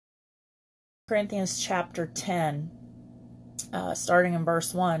Corinthians chapter 10, starting in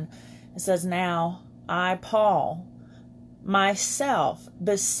verse 1. It says, "Now I, Paul, myself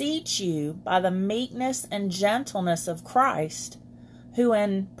beseech you by the meekness and gentleness of Christ, who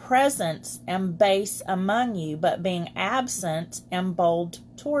in presence am base among you, but being absent am bold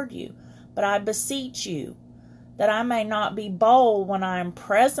toward you. But I beseech you, that I may not be bold when I am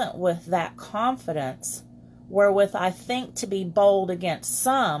present with that confidence, wherewith I think to be bold against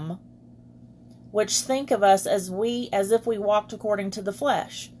some, which think of us as if we walked according to the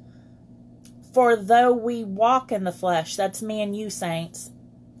flesh. For though we walk in the flesh," that's me and you, saints,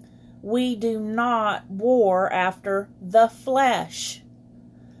 "we do not war after the flesh.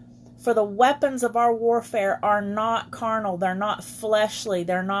 For the weapons of our warfare are not carnal, they're not fleshly,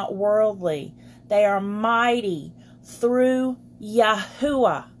 they're not worldly. They are mighty through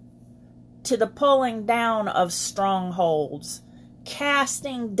Yahuwah to the pulling down of strongholds,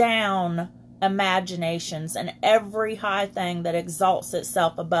 casting down imaginations and every high thing that exalts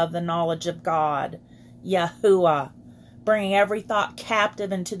itself above the knowledge of God, Yahuwah, bringing every thought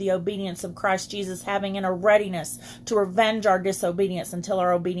captive into the obedience of Christ Jesus, having in a readiness to revenge our disobedience until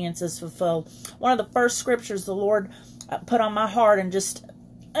our obedience is fulfilled." One of the first scriptures the Lord put on my heart and just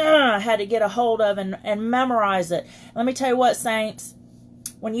had to get a hold of and memorize it. Let me tell you what, saints,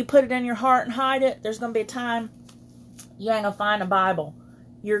 when you put it in your heart and hide it, there's going to be a time you ain't going to find a Bible.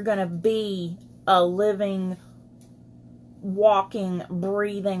 You're going to be a living, walking,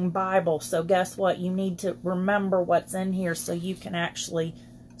 breathing Bible. So guess what? You need to remember what's in here so you can actually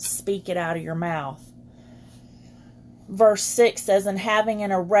speak it out of your mouth. Verse 6 says, "And having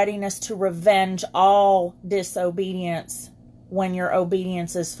in a readiness to revenge all disobedience when your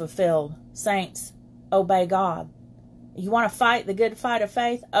obedience is fulfilled." Saints, obey God. You want to fight the good fight of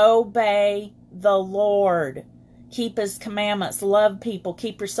faith? Obey the Lord. Keep His commandments. Love people.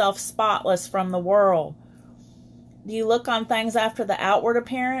 Keep yourself spotless from the world. Do you look on things after the outward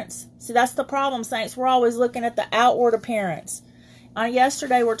appearance? See, that's the problem, saints. We're always looking at the outward appearance.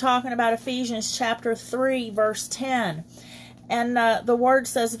 Yesterday, we're talking about Ephesians chapter 3, verse 10. And the word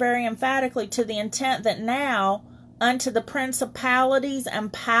says very emphatically, "To the intent that now unto the principalities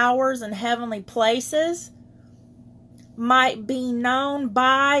and powers in heavenly places might be known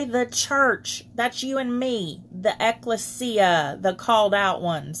by the church." That's you and me, the ecclesia, the called out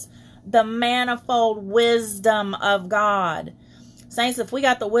ones, the manifold wisdom of God. Saints, if we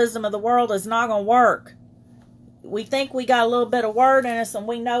got the wisdom of the world, it's not going to work. We think we got a little bit of word in us and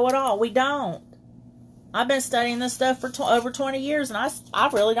we know it all. We don't. I've been studying this stuff for over 20 years and I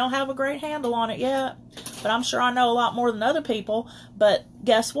really don't have a great handle on it yet. But I'm sure I know a lot more than other people. But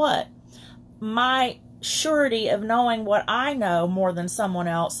guess what? My surety of knowing what I know more than someone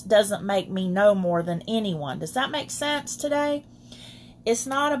else doesn't make me know more than anyone. Does that make sense today? It's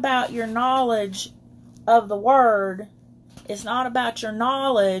not about your knowledge of the word. It's not about your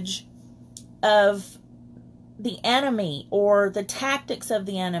knowledge of the enemy or the tactics of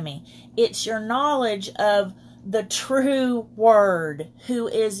the enemy. It's your knowledge of the true word, who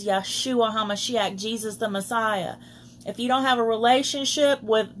is Yeshua HaMashiach, Jesus the Messiah. If you don't have a relationship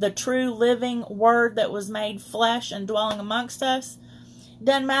with the true living word that was made flesh and dwelling amongst us, it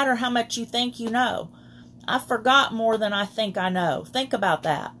doesn't matter how much you think you know. I forgot more than I think I know. Think about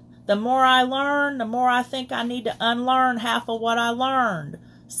that. The more I learn, the more I think I need to unlearn half of what I learned.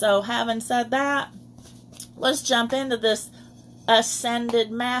 So having said that, let's jump into this ascended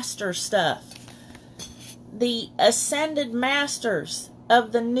master stuff. The ascended masters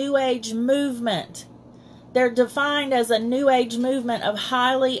of the New Age movement, they're defined as a New Age movement of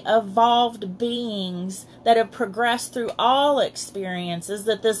highly evolved beings that have progressed through all experiences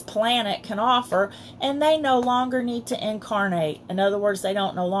that this planet can offer, and they no longer need to incarnate. In other words, they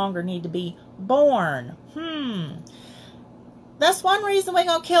don't no longer need to be born. That's one reason we're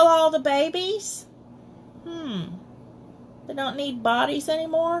going to kill all the babies? They don't need bodies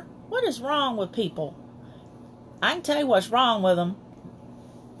anymore? What is wrong with people? I can tell you what's wrong with them.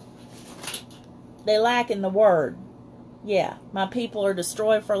 They lack in the word. Yeah, my people are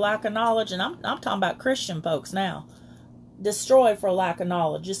destroyed for lack of knowledge, and I'm talking about Christian folks now. Destroyed for lack of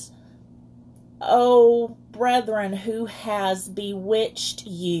knowledge. Just, oh, brethren, who has bewitched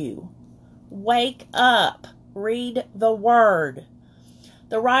you? Wake up. Read the word.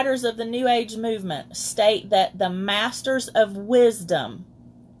 The writers of the New Age movement state that the masters of wisdom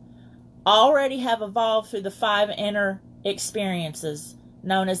already have evolved through the 5 inner experiences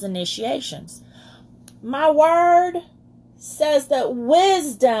known as initiations. My word says that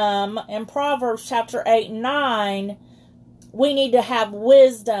wisdom in Proverbs chapter 8 and 9 We need to have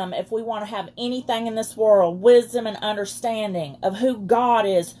wisdom if we want to have anything in this world. Wisdom and understanding of who God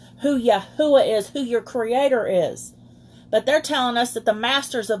is, who Yahuwah is, who your Creator is. But they're telling us that the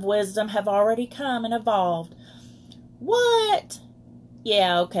masters of wisdom have already come and evolved. What?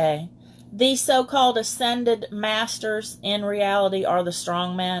 Yeah, okay. These so-called ascended masters in reality are the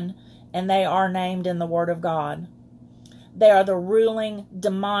strong men, and they are named in the Word of God. They are the ruling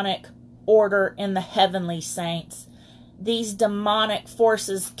demonic order in the heavenly saints. These demonic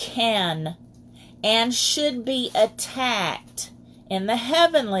forces can and should be attacked in the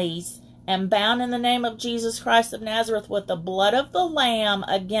heavenlies and bound in the name of Jesus Christ of Nazareth with the blood of the Lamb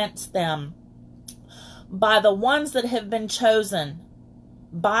against them by the ones that have been chosen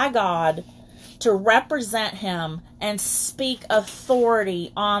by God to represent Him and speak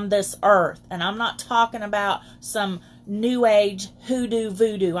authority on this earth. And I'm not talking about some New Age hoodoo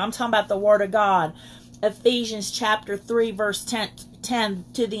voodoo. I'm talking about the Word of God. Ephesians chapter 3 verse 10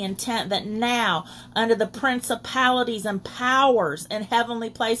 to the intent that now under the principalities and powers in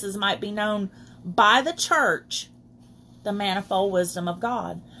heavenly places might be known by the church the manifold wisdom of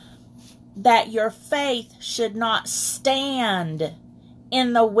God, that your faith should not stand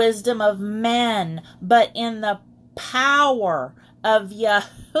in the wisdom of men, but in the power of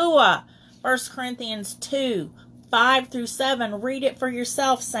Yahuwah. 1 Corinthians 2 5 through 7. Read it for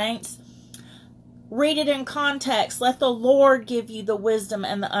yourself, saints. Read it in context. Let the Lord give you the wisdom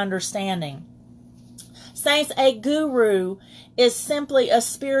and the understanding. Saints, a guru is simply a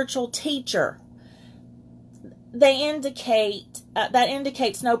spiritual teacher. That indicates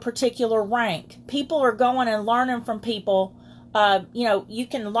no particular rank. People are going and learning from people. You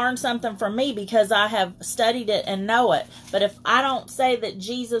can learn something from me because I have studied it and know it. But if I don't say that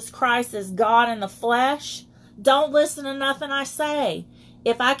Jesus Christ is God in the flesh, don't listen to nothing I say.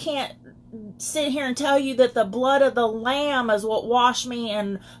 If I can't sit here and tell you that the blood of the Lamb is what washed me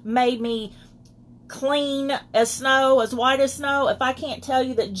and made me clean as snow, as white as snow, if I can't tell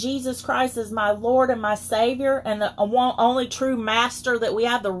you that Jesus Christ is my Lord and my Savior and the only true master that we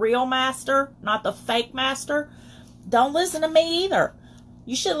have, the real master, not the fake master, don't listen to me either.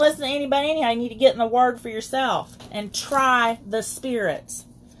 You shouldn't listen to anybody anyhow. You need to get in the Word for yourself and try the spirits.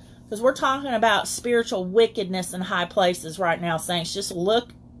 Because we're talking about spiritual wickedness in high places right now, saints. Just look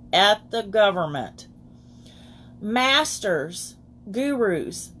at the government. Masters,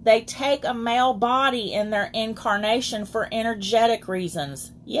 gurus, they take a male body in their incarnation for energetic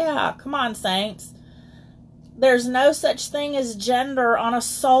reasons. Yeah, come on, saints. There's no such thing as gender on a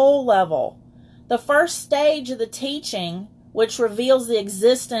soul level. The first stage of the teaching, which reveals the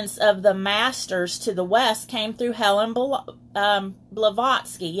existence of the masters to the West, came through Helen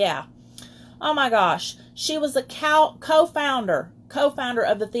Blavatsky. Yeah. Oh my gosh. She was a co-founder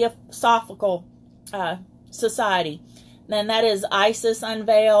of the Theosophical Society. And that is Isis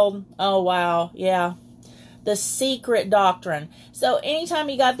Unveiled. Oh, wow. Yeah. The secret doctrine. So anytime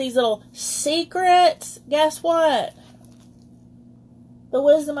you got these little secrets, guess what? The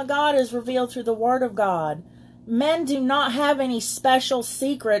wisdom of God is revealed through the Word of God. Men do not have any special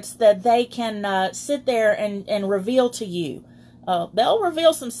secrets that they can sit there and reveal to you. They'll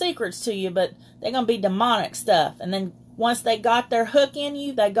reveal some secrets to you, but they're going to be demonic stuff. And then once they got their hook in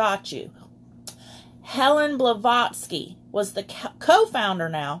you, they got you. Helen Blavatsky was the co-founder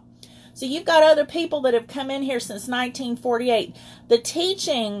now. So you've got other people that have come in here since 1948. The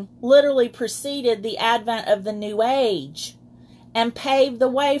teaching literally preceded the advent of the New Age and paved the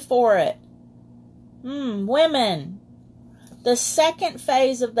way for it. Women. The second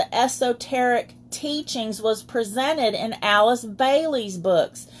phase of the esoteric teachings was presented in Alice Bailey's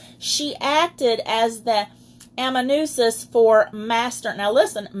books. She acted as the amanuensis for Master. Now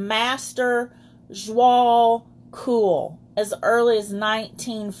listen, Master Joel Cool. As early as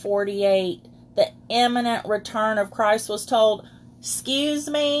 1948, the imminent return of Christ was told. Excuse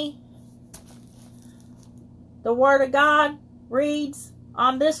me? The Word of God reads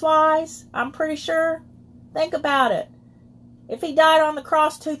on this wise, I'm pretty sure. Think about it. If He died on the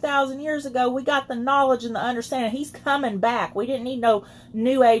cross 2,000 years ago, we got the knowledge and the understanding. He's coming back. We didn't need no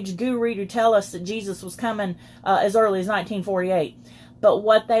New Age guru to tell us that Jesus was coming as early as 1948. But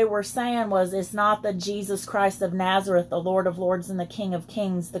what they were saying was, it's not the Jesus Christ of Nazareth, the Lord of Lords and the King of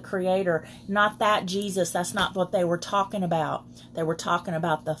Kings, the Creator. Not that Jesus. That's not what they were talking about. They were talking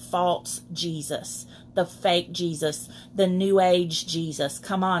about the false Jesus, the fake Jesus, the New Age Jesus.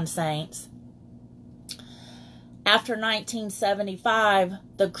 Come on, saints. After 1975,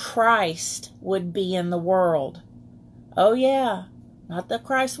 the Christ would be in the world. Oh yeah, not the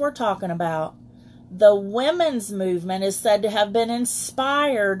Christ we're talking about. The women's movement is said to have been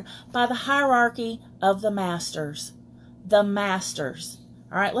inspired by the hierarchy of the masters. the masters.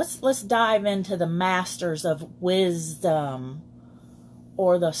 All right, let's dive into the masters of wisdom,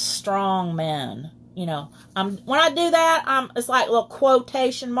 or the strong men. You know, when I do that, it's like little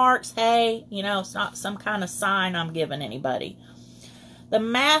quotation marks. Hey, you know, it's not some kind of sign I'm giving anybody. The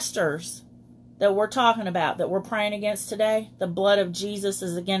masters that we're talking about, that we're praying against today, the blood of Jesus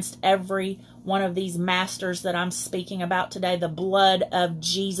is against every one of these masters that I'm speaking about today. The blood of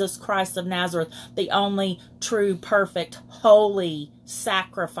Jesus Christ of Nazareth, the only true, perfect, holy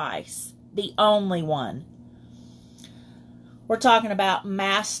sacrifice, the only one. We're talking about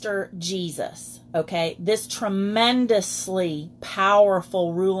Master Jesus, okay? This tremendously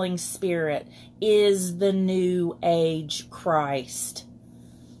powerful ruling spirit is the New Age Christ.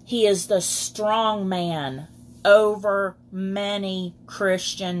 He is the strong man over many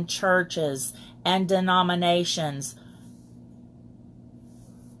Christian churches and denominations.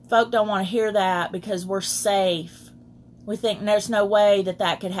 Folk don't want to hear that because we're safe. We think there's no way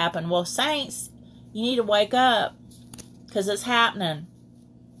that could happen. Well, saints, you need to wake up, because it's happening.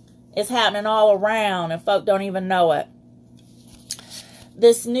 It's happening all around, and folk don't even know it.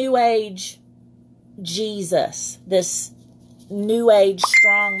 This New Age Jesus, this New Age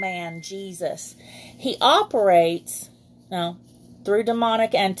strong man Jesus, he operates through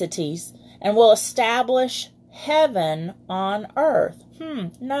demonic entities and will establish heaven on earth.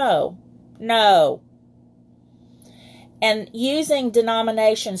 No. And using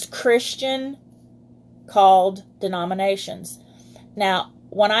denominations, Christian called denominations. Now,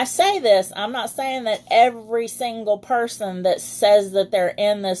 when I say this, I'm not saying that every single person that says that they're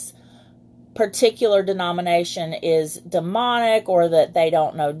in this particular denomination is demonic or that they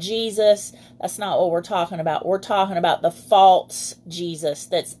don't know Jesus. That's not what we're talking about. We're talking about the false Jesus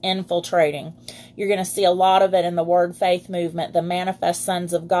that's infiltrating. You're going to see a lot of it in the Word Faith movement, the Manifest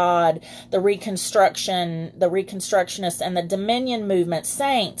Sons of God, the Reconstructionists, and the Dominion movement.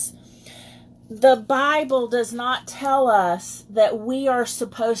 Saints, the Bible does not tell us that we are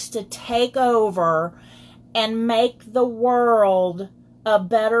supposed to take over and make the world a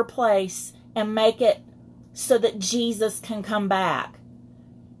better place and make it so that Jesus can come back.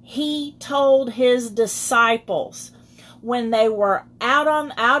 He told his disciples when they were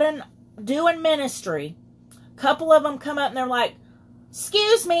out in doing ministry, a couple of them come up and they're like,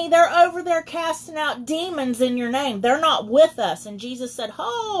 "Excuse me, they're over there casting out demons in your name. They're not with us." And Jesus said,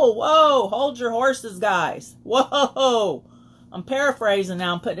 whoa, hold your horses, guys. Whoa. I'm paraphrasing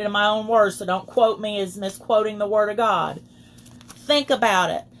now. I'm putting it in my own words, so don't quote me as misquoting the Word of God. Think about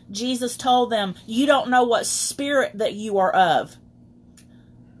it. Jesus told them, you don't know what spirit that you are of.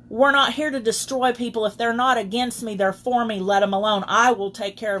 We're not here to destroy people. If they're not against me, they're for me. Let them alone. I will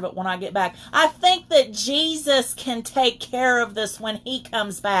take care of it when I get back. I think that Jesus can take care of this when he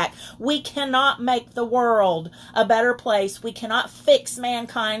comes back. We cannot make the world a better place. We cannot fix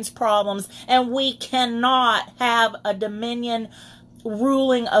mankind's problems. And we cannot have a dominion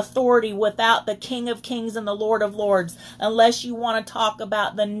ruling authority without the King of Kings and the Lord of Lords, unless you want to talk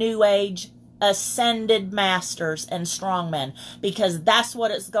about the New Age ascended masters and strongmen, because that's what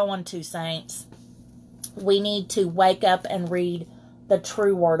it's going to, saints. We need to wake up and read the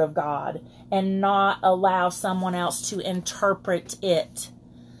true Word of God and not allow someone else to interpret it.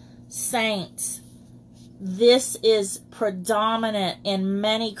 Saints, this is predominant in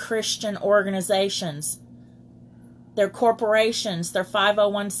many Christian organizations. They're corporations, they're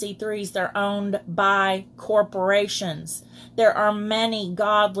 501c3s, they're owned by corporations. There are many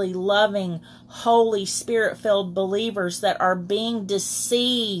godly, loving, Holy Spirit-filled believers that are being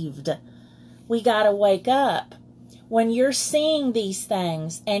deceived. We got to wake up. When you're seeing these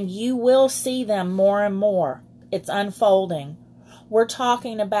things, and you will see them more and more, it's unfolding. We're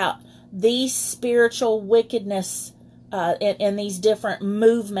talking about these spiritual wickedness in these different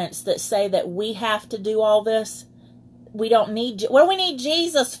movements that say that we have to do all this. We don't need, what do we need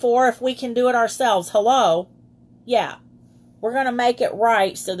Jesus for if we can do it ourselves? Hello? Yeah. We're going to make it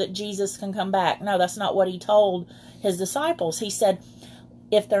right so that Jesus can come back. No, that's not what he told his disciples. He said,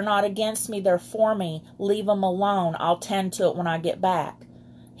 if they're not against me, they're for me. Leave them alone. I'll tend to it when I get back.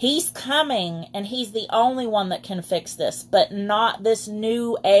 He's coming, and he's the only one that can fix this, but not this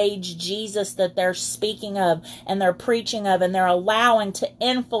New Age Jesus that they're speaking of and they're preaching of and they're allowing to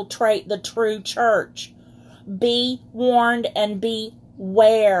infiltrate the true church. Be warned and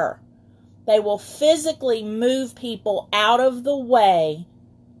beware. They will physically move people out of the way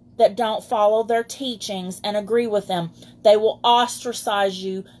that don't follow their teachings and agree with them. They will ostracize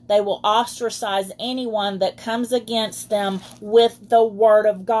you. They will ostracize anyone that comes against them with the Word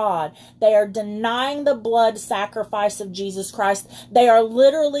of God. They are denying the blood sacrifice of Jesus Christ. They are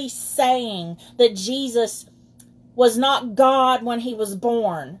literally saying that Jesus was not God when he was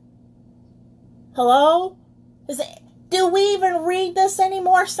born. Hello? Do we even read this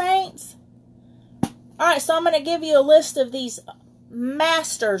anymore, saints? All right, so I'm going to give you a list of these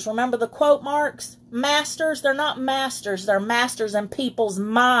masters. Remember the quote marks? Masters, they're not masters. They're masters in people's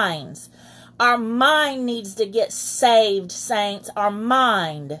minds. Our mind needs to get saved, saints. Our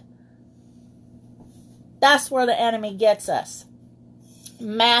mind. That's where the enemy gets us.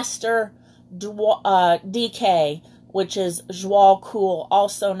 Master DK, which is GOD-YAHUAH,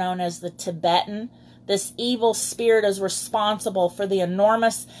 also known as the Tibetan. This evil spirit is responsible for the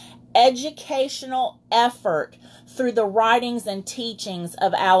enormous educational effort through the writings and teachings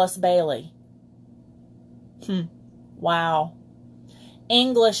of Alice Bailey. Wow.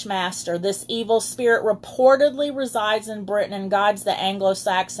 English master. This evil spirit reportedly resides in Britain and guides the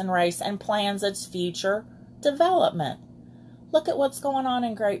Anglo-Saxon race and plans its future development. Look at what's going on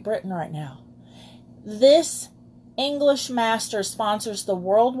in Great Britain right now. This English master sponsors the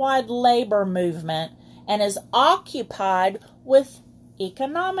worldwide labor movement and is occupied with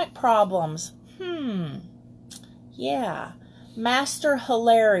economic problems. Yeah. Master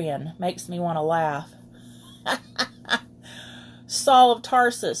Hilarion makes me want to laugh. Saul of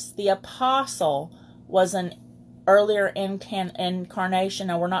Tarsus, the apostle, was an earlier incarnation.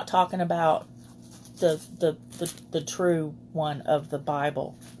 Now, we're not talking about the true one of the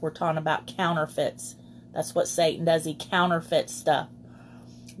Bible. We're talking about counterfeits. That's what Satan does. He counterfeits stuff.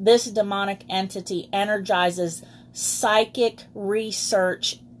 This demonic entity energizes psychic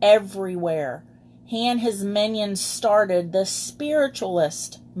research everywhere. He and his minions started the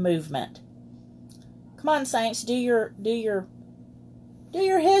spiritualist movement. Come on, saints, do your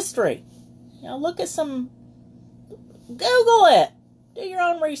history. Look at some, Google it. Do your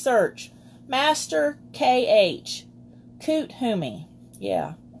own research. Master KH, Kuthumi.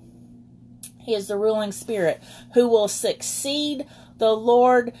 Yeah. He is the ruling spirit who will succeed the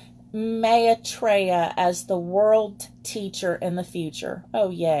Lord Maitreya as the world teacher in the future. Oh,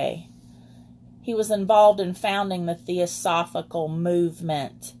 yay. He was involved in founding the Theosophical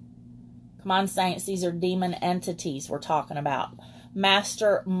movement. Come on, saints, these are demon entities we're talking about.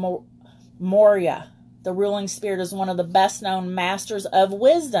 Master Moria, the ruling spirit, is one of the best known masters of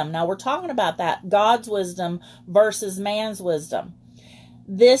wisdom. Now, we're talking about that. God's wisdom versus man's wisdom.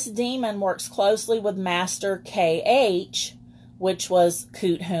 This demon works closely with Master KH, which was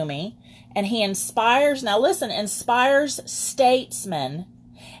Kuthumi, and he inspires statesmen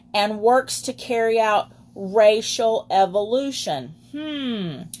and works to carry out racial evolution.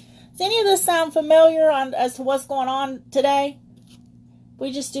 Does any of this sound familiar as to what's going on today?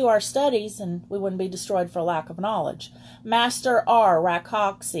 We just do our studies and we wouldn't be destroyed for lack of knowledge. Master R,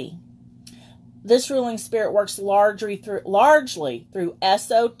 Rakoxi. This ruling spirit works largely through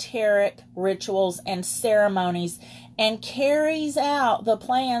esoteric rituals and ceremonies and carries out the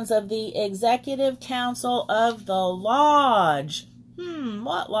plans of the Executive Council of the Lodge.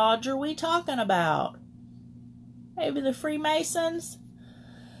 What lodge are we talking about? Maybe the Freemasons?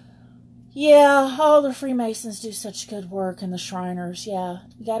 Yeah, the Freemasons do such good work, and the Shriners. Yeah,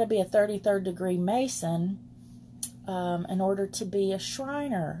 you got to be a 33rd degree Mason in order to be a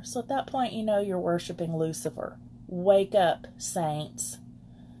Shriner. So at that point, you're worshiping Lucifer. Wake up, saints.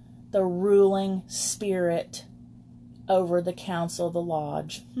 The ruling spirit over the council of the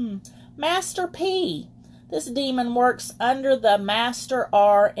lodge. Master P. This demon works under the Master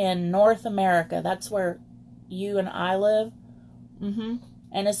R in North America. That's where you and I live.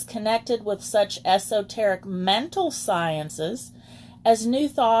 And is connected with such esoteric mental sciences as New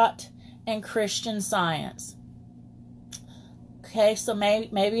Thought and Christian Science. Okay, so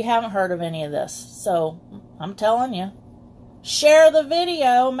maybe you haven't heard of any of this. So I'm telling you, share the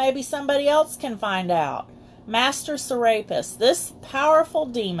video. Maybe somebody else can find out. Master Serapis. This powerful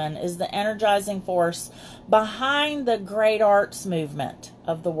demon is the energizing force behind the great arts movement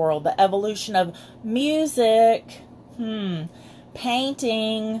of the world, the evolution of music,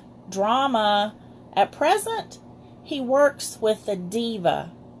 painting, drama. At present, he works with the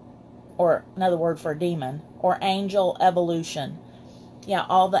diva, or another word for demon, or angel evolution. Yeah,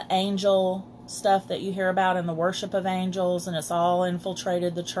 all the angel stuff that you hear about in the worship of angels, and it's all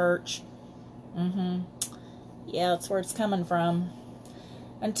infiltrated the church. Yeah, that's where it's coming from.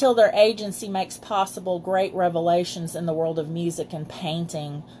 Until their agency makes possible great revelations in the world of music and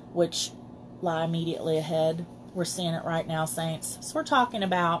painting, which lie immediately ahead. We're seeing it right now, saints. So we're talking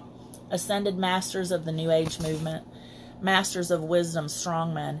about ascended masters of the New Age movement, masters of wisdom,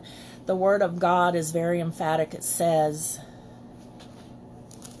 strongmen. The Word of God is very emphatic. It says,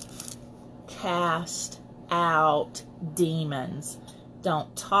 cast out demons.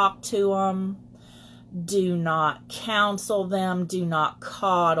 Don't talk to them. Do not counsel them. Do not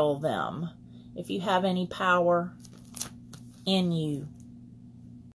coddle them. If you have any power in you,